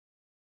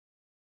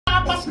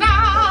help us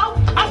now.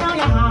 I'll tell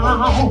you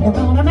how. We're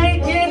gonna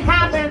make it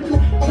happen.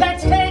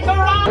 Let's take a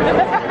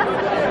ride.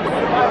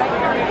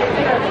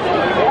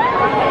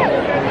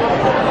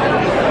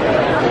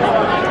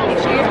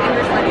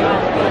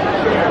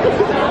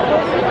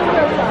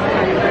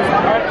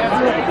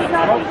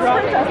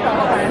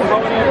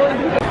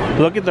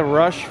 Look at the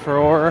rush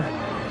for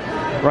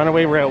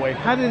Runaway Railway.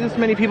 How did this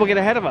many people get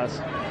ahead of us?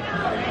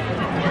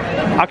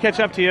 I'll catch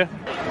up to you.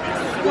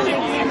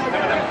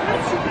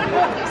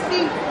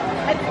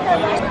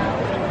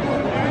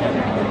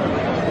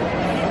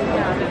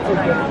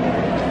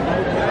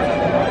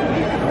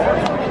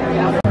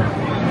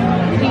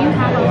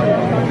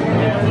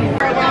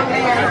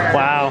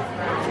 Wow,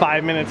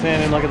 5 minutes in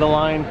and look at the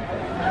line.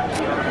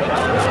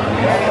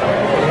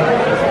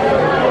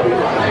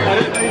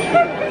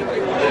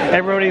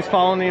 Everybody's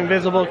following the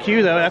invisible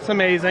queue though, that's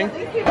amazing.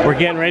 We're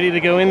getting ready to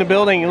go in the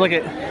building. Look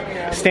at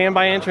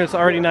standby entrance,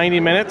 already 90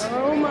 minutes.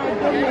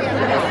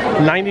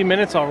 90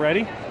 minutes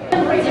already.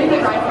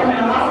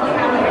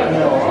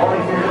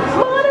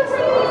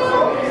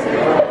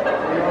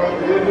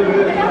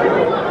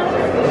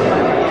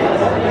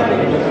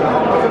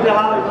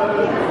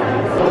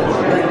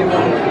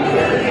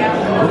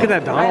 Look at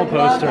that Donald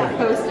poster.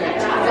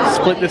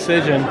 Split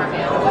decision.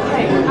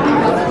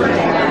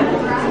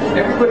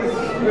 Everybody's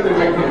here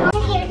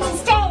to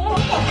stay.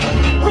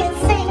 We'll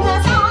sing a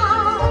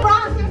song.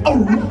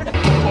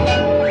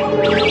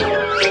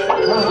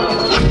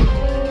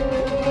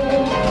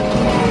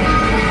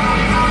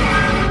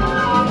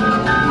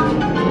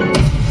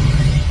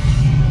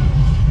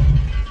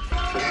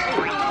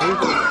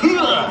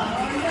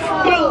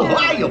 Well,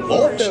 hiya,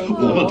 folks.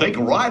 Want to take a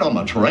ride on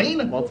the train?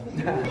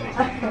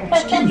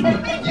 Excuse me,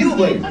 you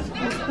ladies.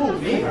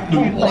 Do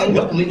you mind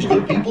helping these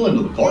good people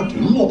into the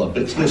cartoon while I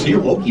fix this here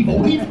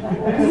locomotive?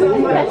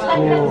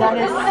 That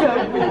is so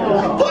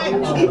cool.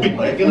 Thanks. Be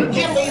making a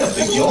jiffy to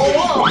pick you all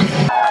up.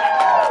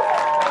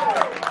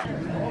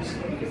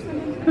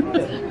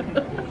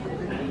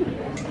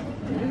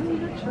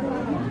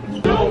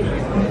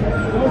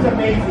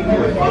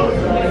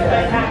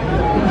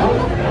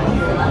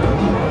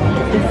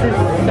 This is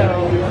so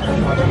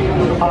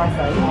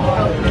awesome.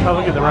 Oh,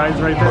 look at the rides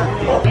right there.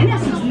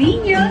 Esos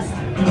niños.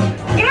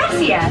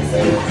 Gracias.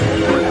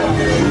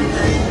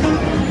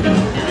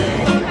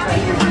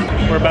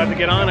 We're about to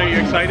get on. Are you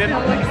excited? So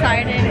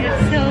excited.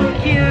 It's so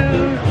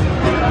cute.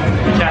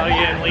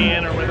 Talia and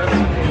Leanne are with us.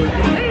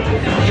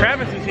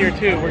 Travis is here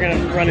too. We're gonna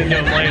run into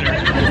him later.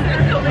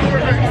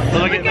 So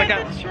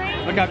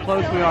look how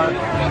close we are.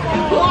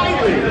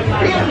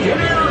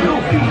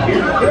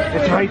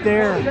 It's right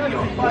there.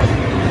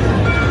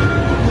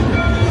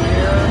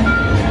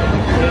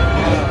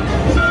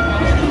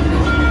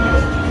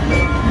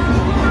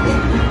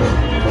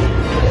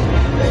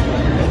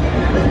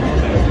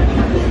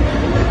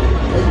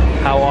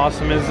 How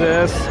awesome is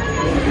this?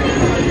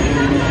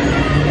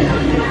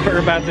 We're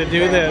about to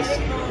do this.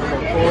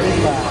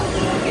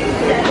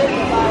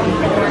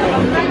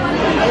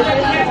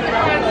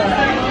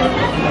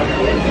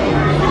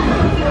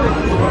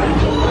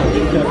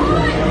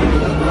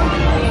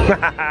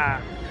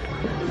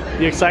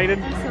 You excited?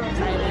 I'm so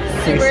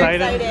You excited. Super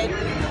excited?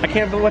 excited. I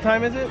can't believe, what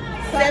time is it?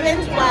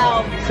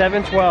 7:12.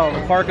 7:12.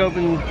 The park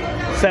opened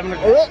 7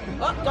 o'clock.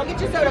 Oh, don't get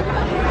your soda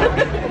pop.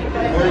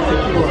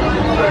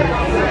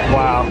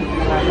 Wow.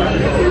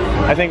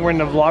 I think we're in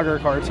the vlogger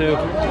car too.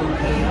 Oh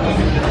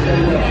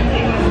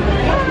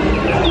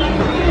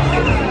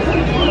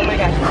my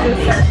gosh.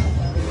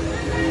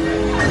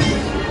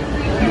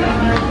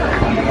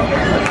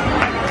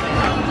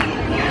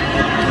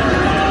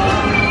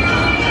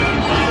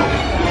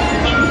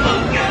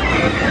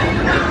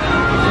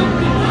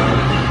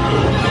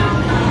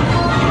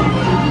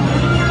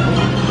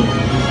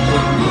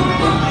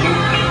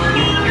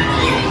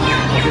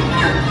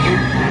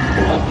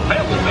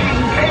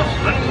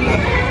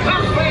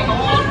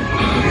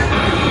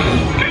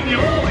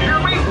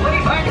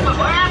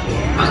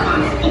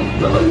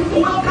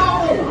 Well, no,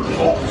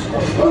 folks.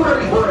 We're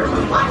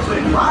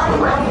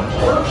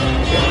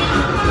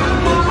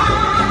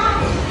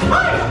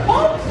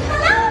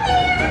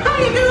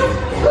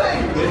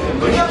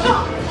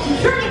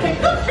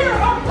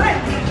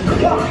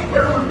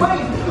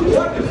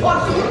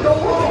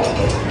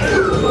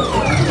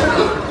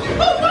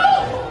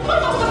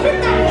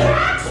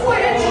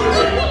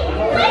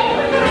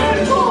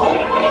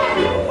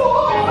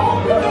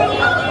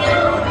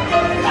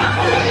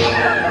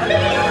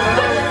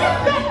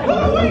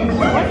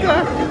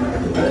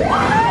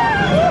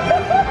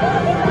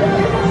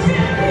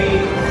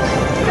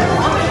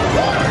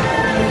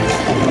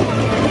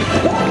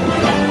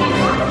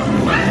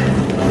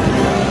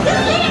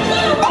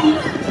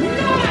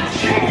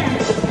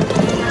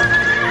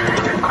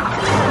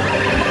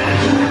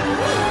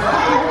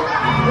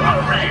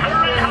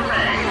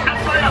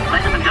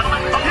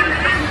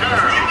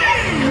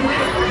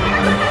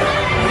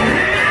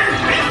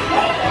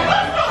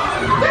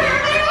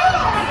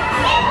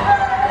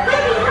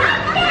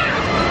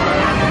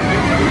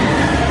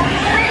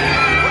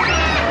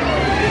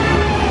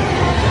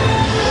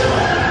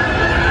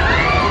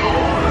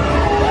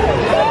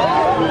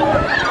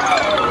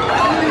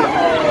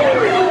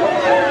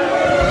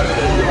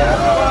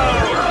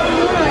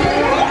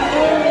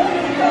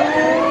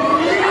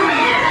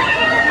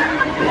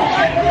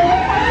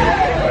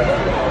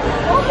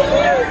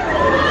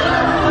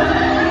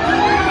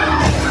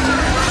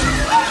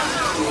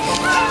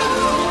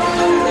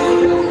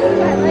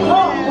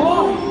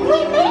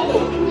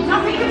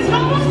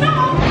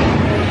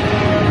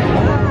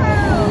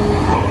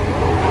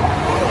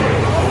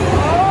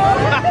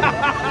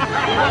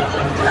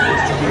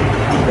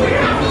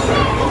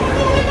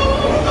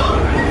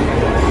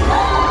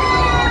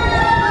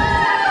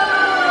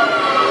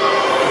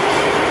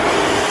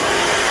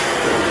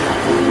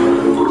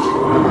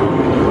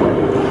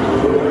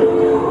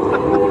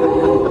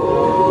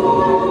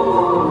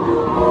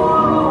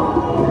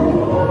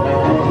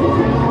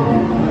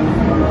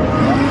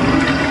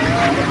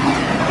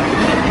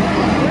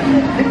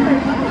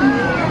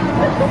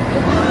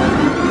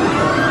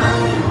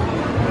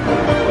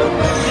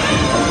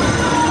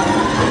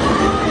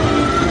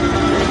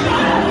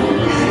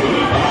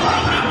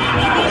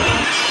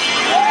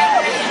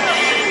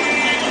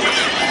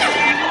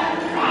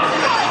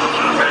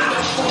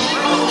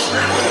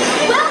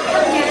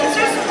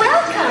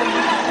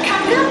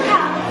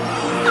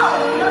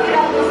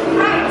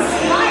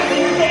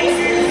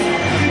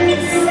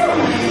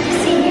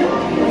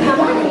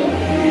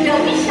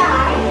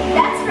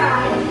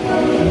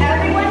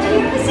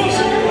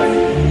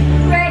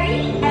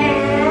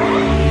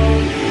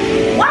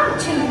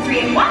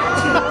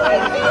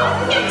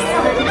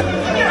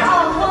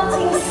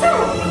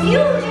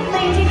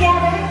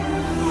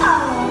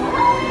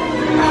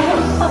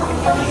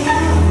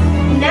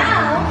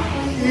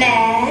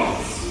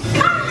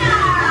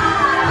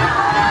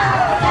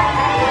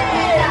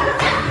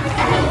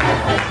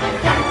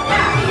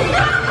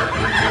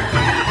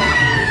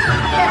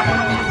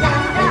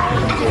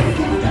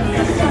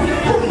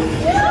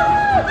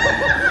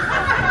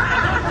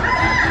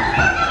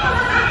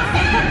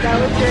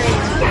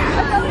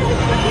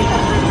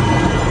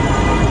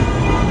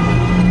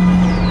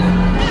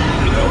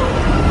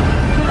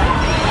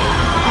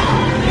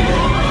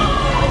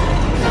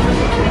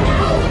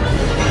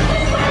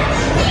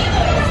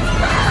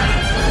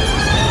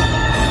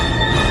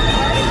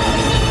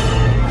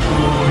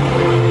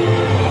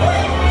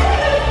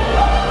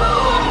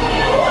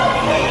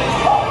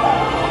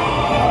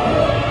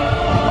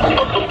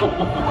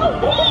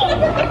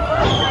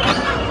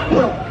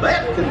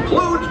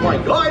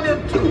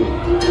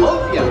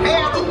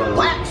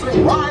That's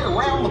right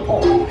around the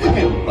park.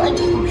 And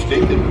thanks for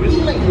sticking with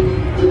me.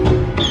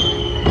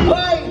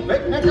 Hey,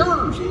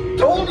 picnickers!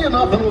 Told you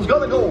nothing was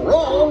gonna go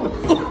wrong.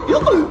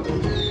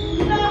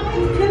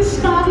 Nothing can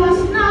stop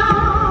us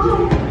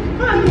now.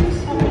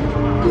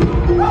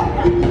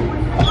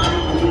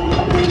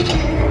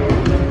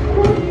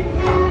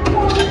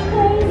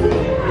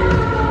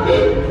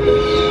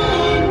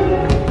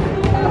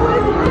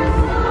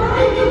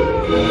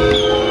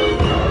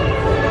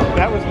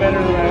 That was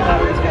better than I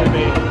thought it was going to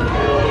be.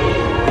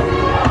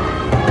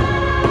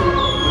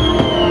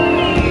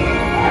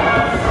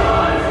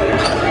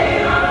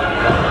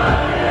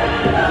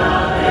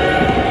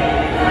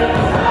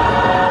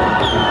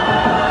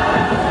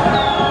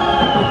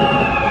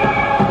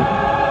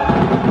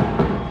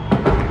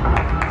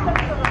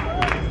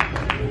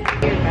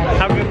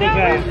 How good was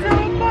that?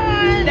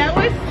 That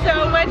was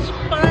so much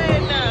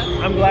fun.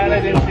 I'm glad I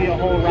didn't see a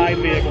whole ride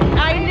vehicle.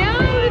 I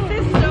know,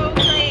 this is so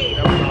great.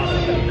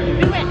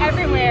 We went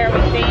everywhere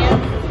with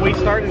dance. We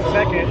started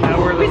second, now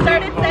we're We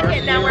started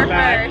second, now we're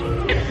back.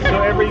 first.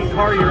 So every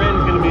car you're in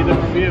is going to be a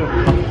different view.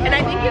 And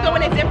I think you go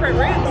into different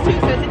rooms too,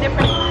 so it's a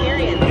different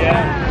experience.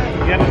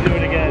 Yeah, you have to do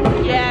it again.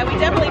 Yeah, we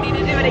definitely need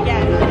to do it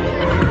again.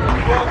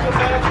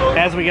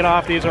 As we get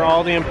off, these are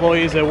all the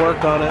employees that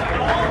worked on it.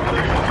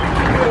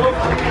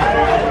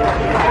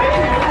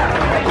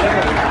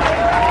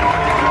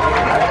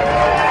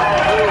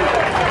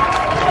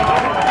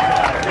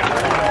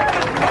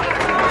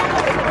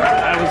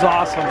 That was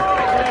awesome.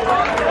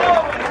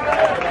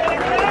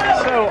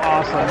 So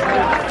awesome.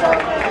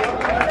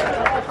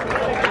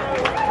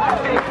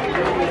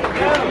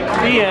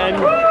 The end.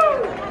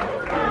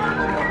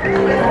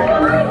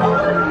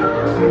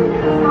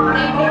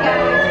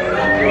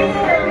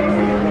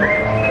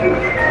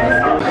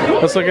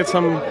 Let's look at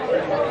some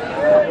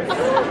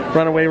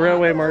Runaway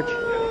Railway merch.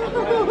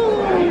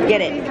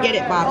 Get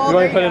it, Bob. You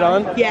want to put it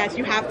on? Yes,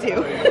 you have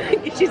to.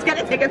 She's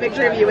gonna take a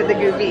picture of you with the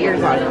goofy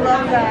ears on.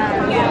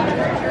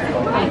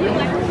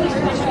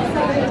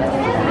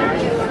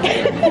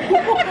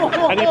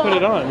 How do you put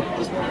it on?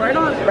 Right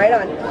on. Right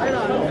on.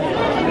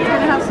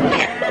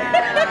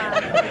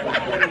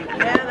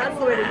 Yeah, that's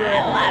the way to do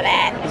it. Love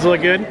it. Does it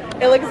look good?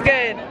 It looks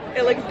good.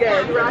 It looks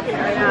good. You're rocking it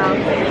right now.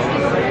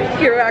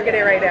 You're rocking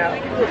it right now.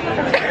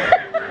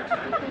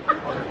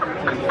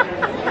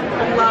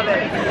 Love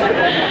it.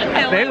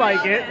 They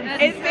like it.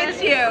 It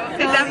fits you.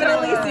 It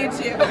definitely suits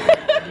you.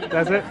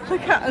 Does it?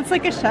 It's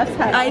like a chef's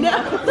hat. I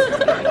know.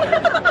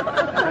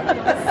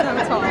 So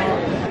tall.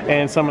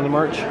 And some of the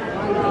merch. You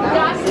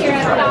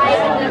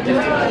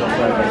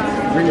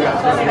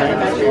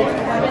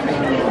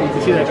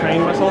see that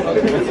train whistle?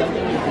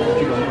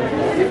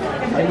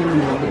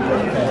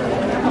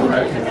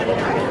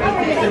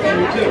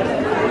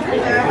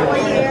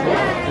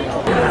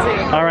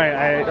 All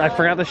right, I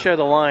forgot to show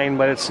the line,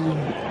 but it's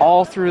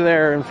all through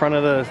there in front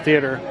of the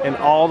theater and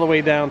all the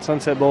way down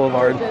Sunset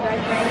Boulevard. I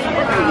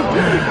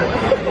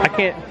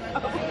can't.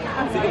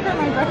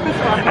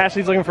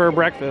 Ashley's looking for her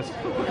breakfast.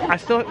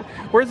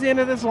 Where's the end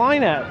of this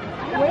line at?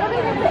 We don't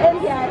even have to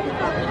end yet.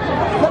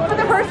 Look for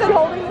the person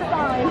holding the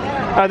sign.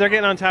 Oh, they're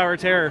getting on Tower of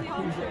Terror.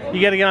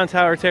 You got to get on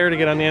Tower of Terror to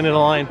get on the end of the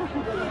line.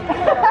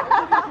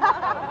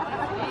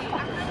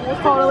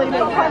 Totally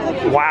no.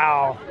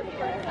 Wow.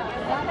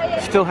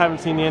 Still haven't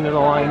seen the end of the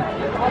line.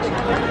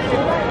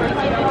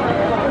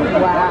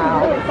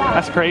 Wow.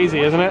 That's crazy,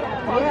 isn't it?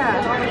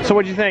 Yeah. So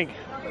what'd you think?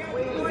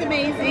 It's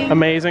amazing.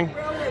 Amazing.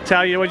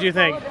 Talia, what'd you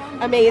think?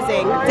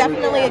 Amazing.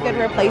 Definitely a good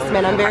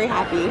replacement. I'm very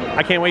happy.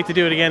 I can't wait to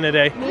do it again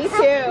today. Me too.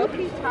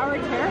 Tower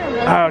of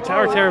Terror. Oh,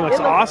 Tower of Terror looks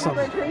awesome.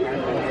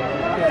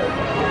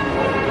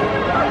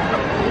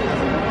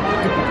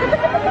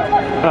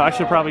 Oh, I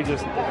should probably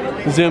just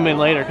zoom in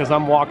later because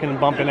I'm walking and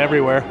bumping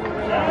everywhere.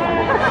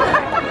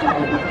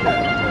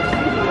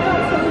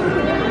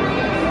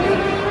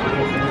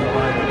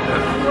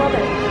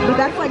 But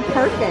that's like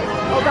perfect.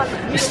 Oh, God.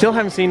 You still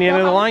haven't seen the end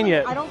of the line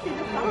yet. I don't see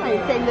the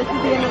sign saying this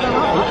is the end of the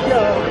line.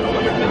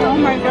 Oh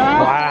my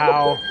God.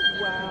 Wow.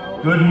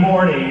 Good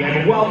morning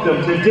and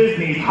welcome to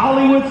Disney's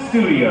Hollywood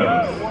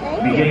Studios.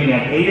 Beginning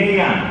at 8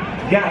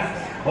 a.m., guests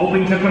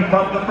hoping to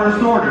confront the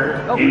First Order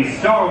in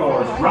Star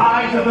Wars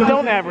Rise of the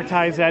Don't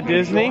advertise that,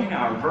 Disney. Join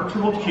our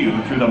virtual queue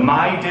through the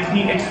My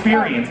Disney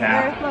Experience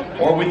app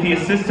or with the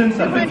assistance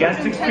of the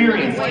guest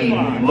experience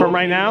team. From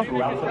right now?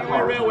 We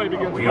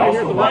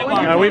also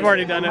welcome We've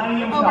already done it.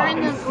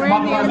 Millennium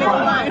Falcon.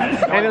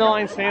 End of the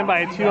line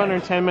standby at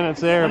 210 minutes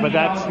there, but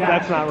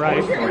that's not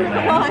right.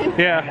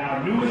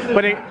 Yeah.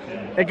 But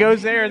it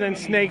goes there, then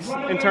snakes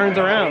and turns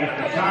around.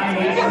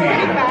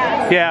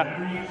 Yeah.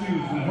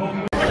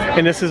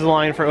 And this is the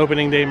line for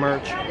opening day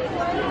merch.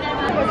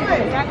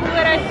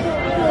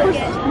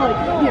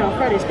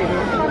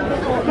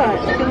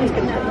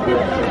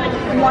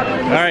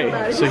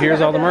 Alright, so here's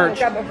all the merch.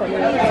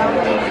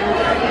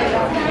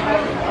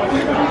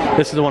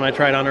 This is the one I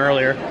tried on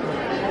earlier.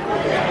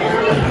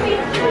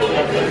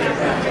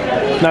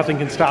 Nothing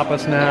can stop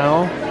us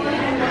now.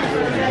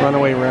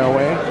 Runaway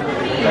Railway.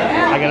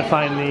 I gotta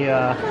find the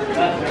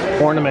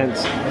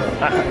ornaments.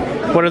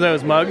 What are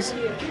those, mugs?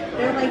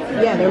 They're like,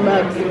 yeah, they're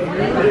mugs.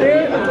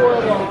 They're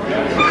adorable.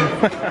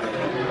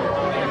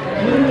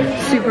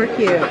 Super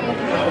cute.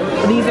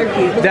 These are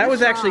cute. That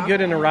was actually good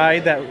in a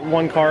ride. That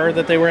one car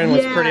that they were in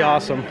was pretty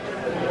awesome.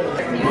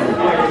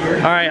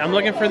 All right, I'm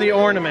looking for the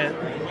ornament.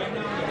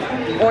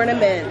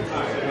 Ornament.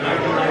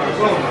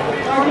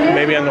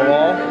 Maybe on the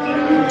wall.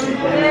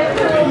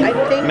 I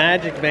think.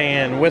 Magic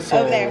band,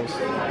 whistles. Oh, there.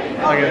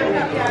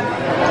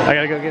 I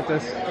gotta go get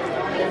this.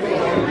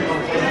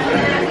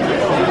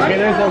 Okay,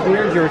 there's those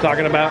ears you were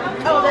talking about.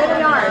 Oh, there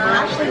they are.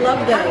 I actually love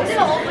those.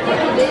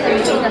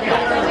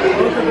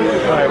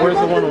 Alright, where's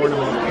the one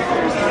ornament?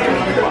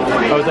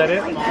 Oh, is that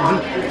it?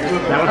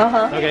 That one?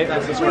 Uh-huh. Okay,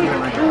 that's this ornament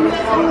right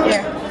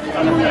Here.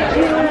 Oh my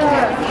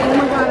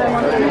god, I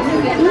want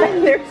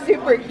them. They're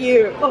super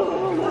cute.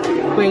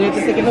 Wait, let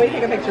me take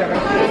a picture of her.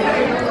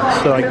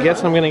 So I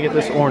guess I'm gonna get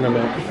this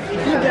ornament.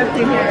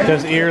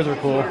 Those ears are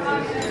cool.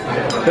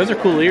 Those are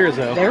cool ears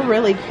though. They're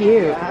really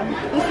cute.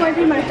 This might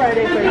be my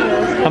Friday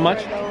purchase. How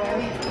much?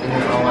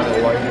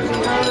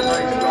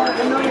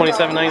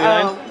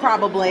 $27.99? Oh,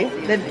 probably.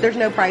 There's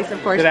no price,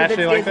 of course. Did because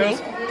Ashley it's like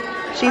Disney.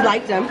 those? She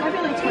liked them.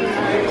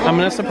 I'm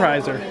gonna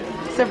surprise her.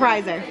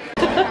 Surprise her.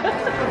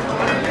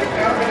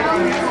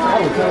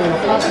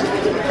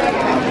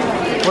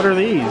 What are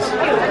these?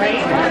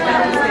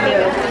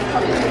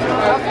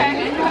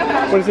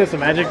 What is this, a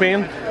magic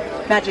band?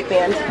 Magic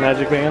band.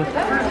 Magic band?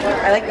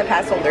 I like the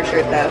pass holder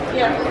shirt though.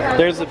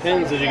 There's the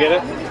pins, did you get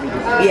it?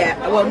 Yeah,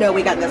 well no,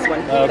 we got this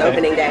one. Okay.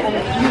 Opening day.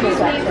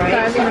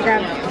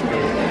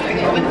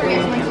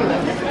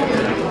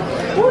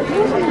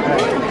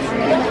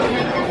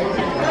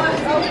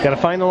 Gotta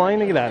find the line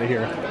to get out of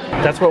here.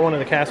 That's what one of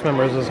the cast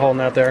members is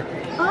holding out there.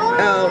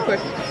 Oh, of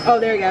course. Oh,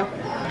 there you go.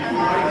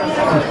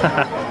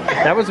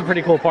 That was a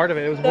pretty cool part of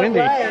it. It was windy.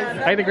 was.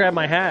 I had to grab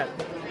my hat.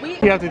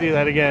 You have to do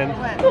that again.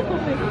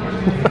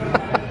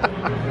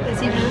 Is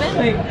he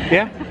moving?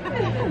 Yeah.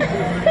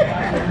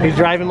 He's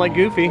driving like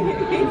Goofy.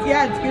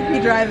 Yeah, it's Goofy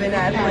driving,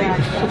 Ashley.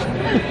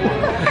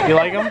 You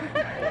like him?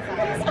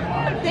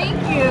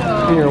 Thank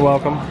you. You're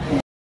welcome.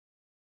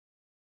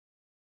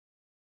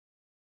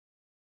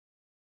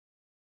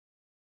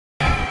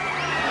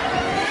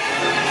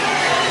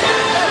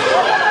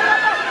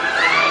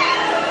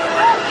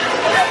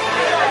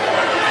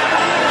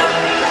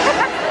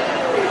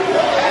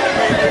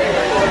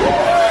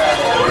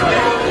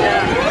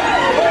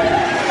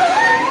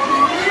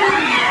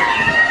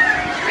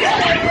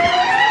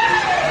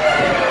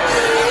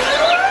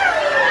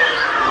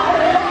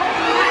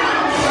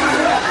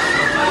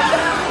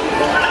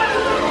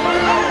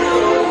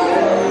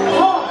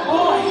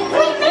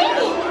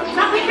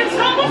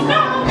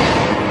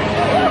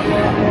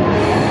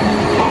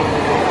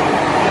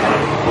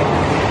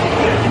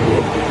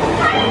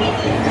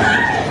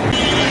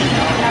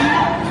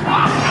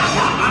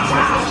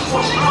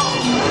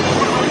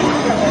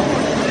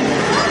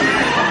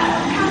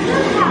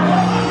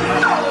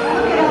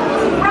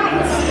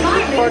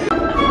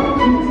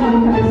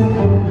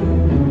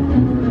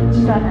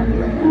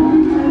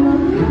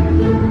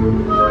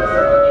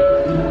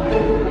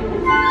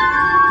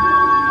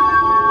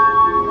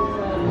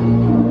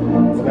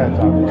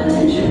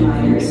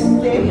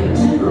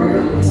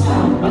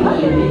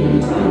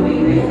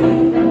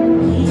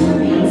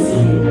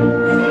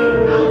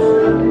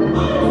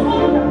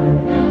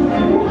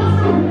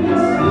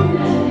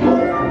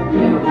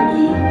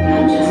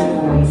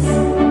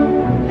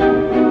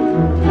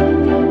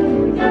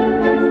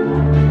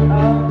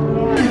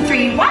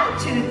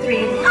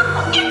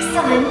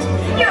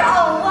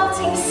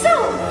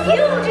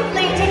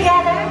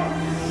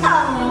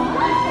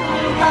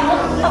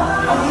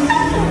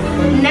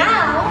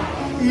 Now,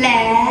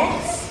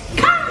 let's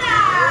conga!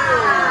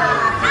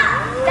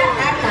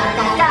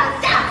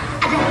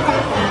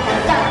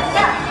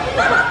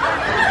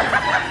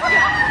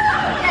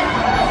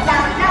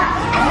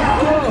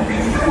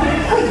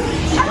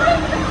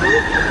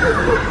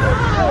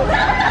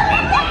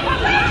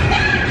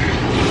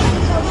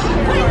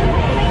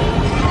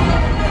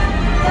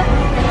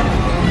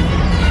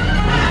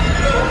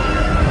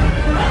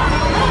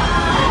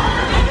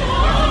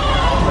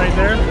 Right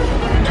there?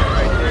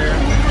 Right there.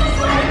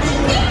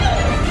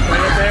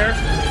 Right up there?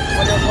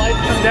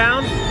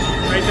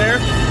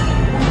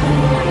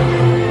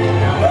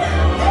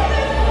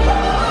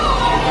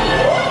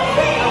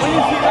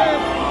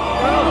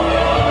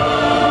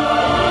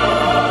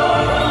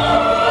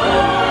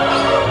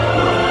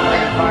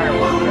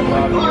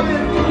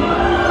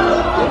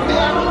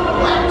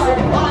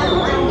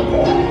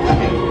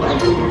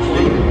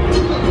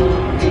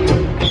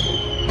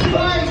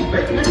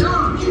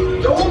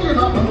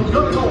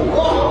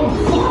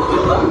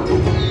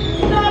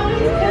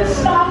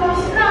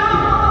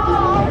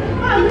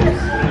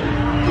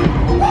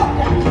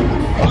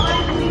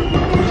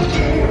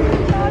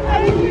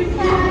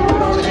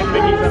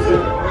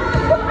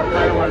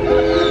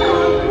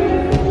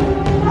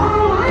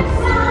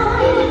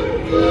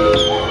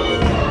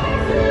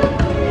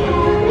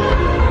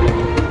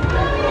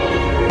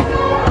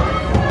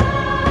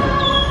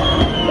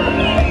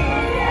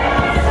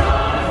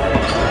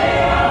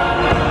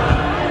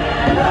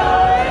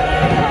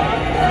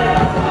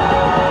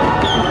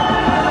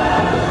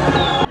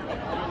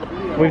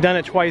 We've done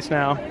it twice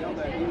now.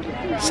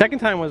 Second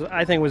time was,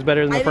 I think, was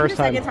better than the first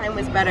time. The second time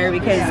was better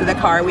because of the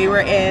car we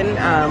were in.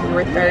 We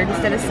were third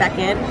instead of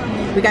second.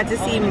 We got to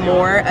see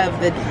more of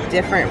the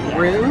different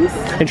rooms.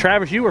 And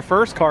Travis, you were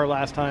first car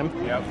last time.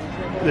 Yep.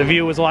 The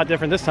view was a lot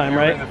different this time,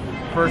 right?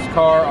 First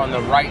car on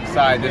the right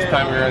side. This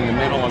time we were in the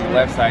middle on the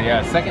left side.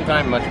 Yeah, second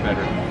time much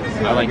better.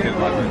 I liked it a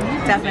lot.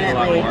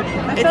 Definitely.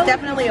 It's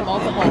definitely a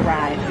multiple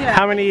ride. Yeah.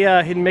 How many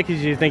hidden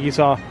Mickeys do you think you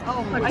saw?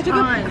 Oh, I took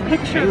a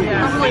picture.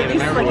 Probably at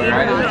least like 8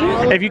 or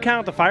 9. If you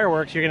count the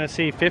fireworks, you're going to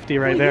see 50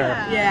 right there.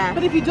 Yeah.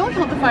 But if you don't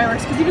count the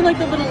fireworks, because even like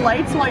the little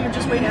lights while you're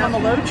just waiting on the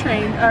load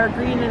train are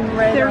green and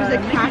red. There was a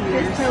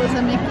cactus. There was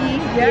a Mickey.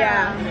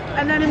 Yeah.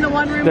 And then in the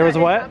one room there was a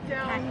what?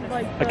 Down,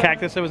 like, a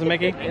cactus that was a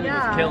Mickey?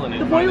 Yeah.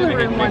 The boiler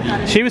room one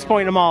time. She was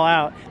pointing them all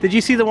out. Did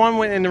you see the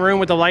one in the room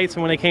with the lights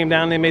and when they came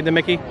down they made the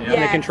Mickey? Yeah.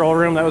 In the control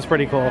room? That was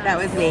pretty cool. That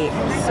was neat.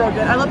 So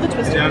good. I love the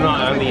twister. Yeah,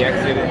 on the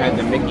exit it had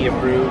the Mickey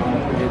approved.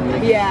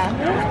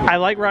 Yeah. I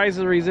like Rise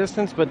of the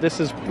Resistance, but this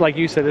is, like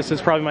you said, this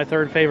is probably my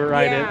third favorite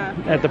ride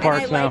at the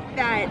parks and I now. Like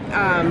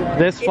that,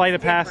 this Flight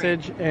of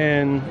Passage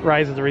and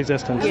Rise of the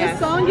Resistance. Yeah. The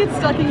song gets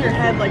stuck in your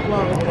head like,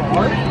 whoa.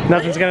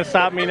 Nothing's gonna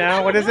stop me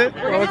now. What is it?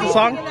 What was the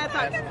song?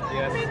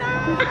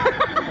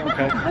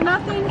 Okay.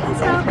 Nothing can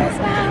stop us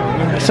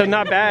now. So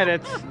not bad.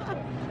 It's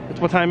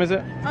what time is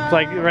it? It's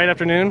like right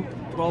after noon.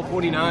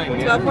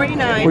 12:49.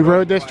 12:49. We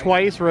rode this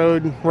twice.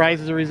 Rode Rise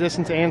of the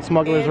Resistance and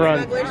Smuggler's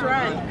Run. Smuggler's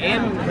Run.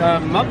 And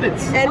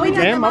Muppets. And we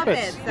did and the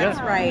Muppets. That's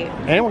right.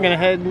 And we're gonna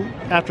head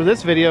after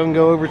this video and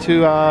go over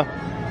to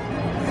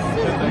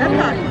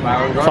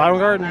Flower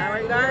Garden.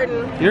 Flower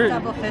Garden. You're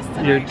Double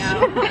fisted you're right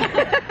now.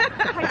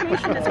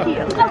 Hydration is key.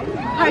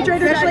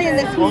 Hydrated, Especially in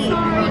this heat.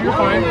 You're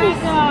fine.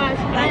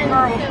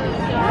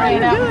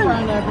 Right out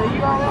front of her.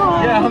 You all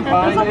right? Yeah, I'm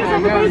fine.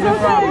 Everybody's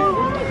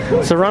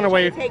okay. So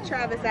Runaway. Take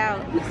Travis out.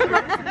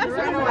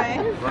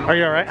 Runaway. Are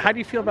you all right? How do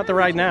you feel about the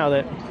ride now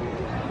that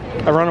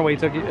a Runaway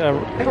took you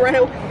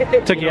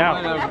Runaway. took you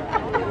out?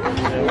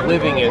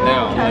 Living it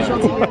now.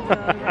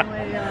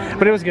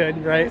 But it was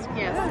good, right?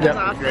 Yes, Yep. that's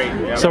awesome. Great.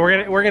 Yeah. So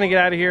we're gonna get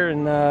out of here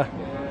and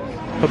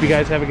hope you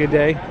guys have a good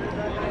day.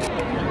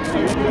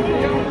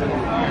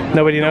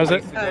 Nobody knows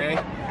it.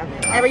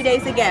 Every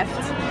day's a gift.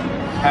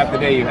 Half the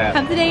day you have.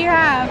 Have the day you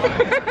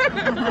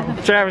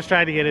have. Travis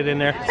tried to get it in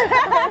there.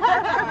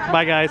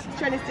 Bye, guys.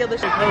 Trying to steal the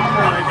show.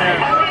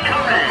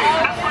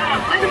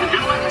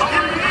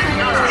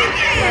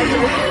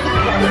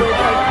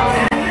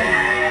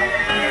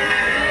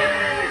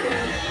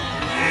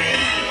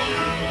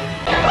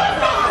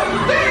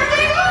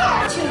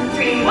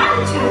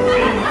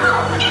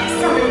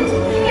 Excellent!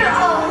 You're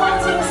all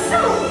waltzing so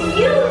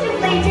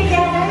beautifully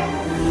together.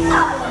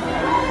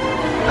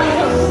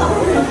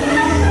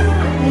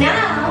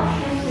 Now,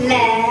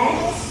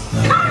 let's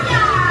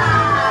conga!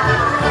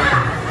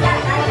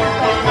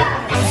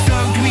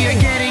 We are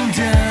getting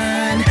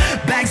done.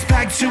 Bags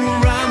packed to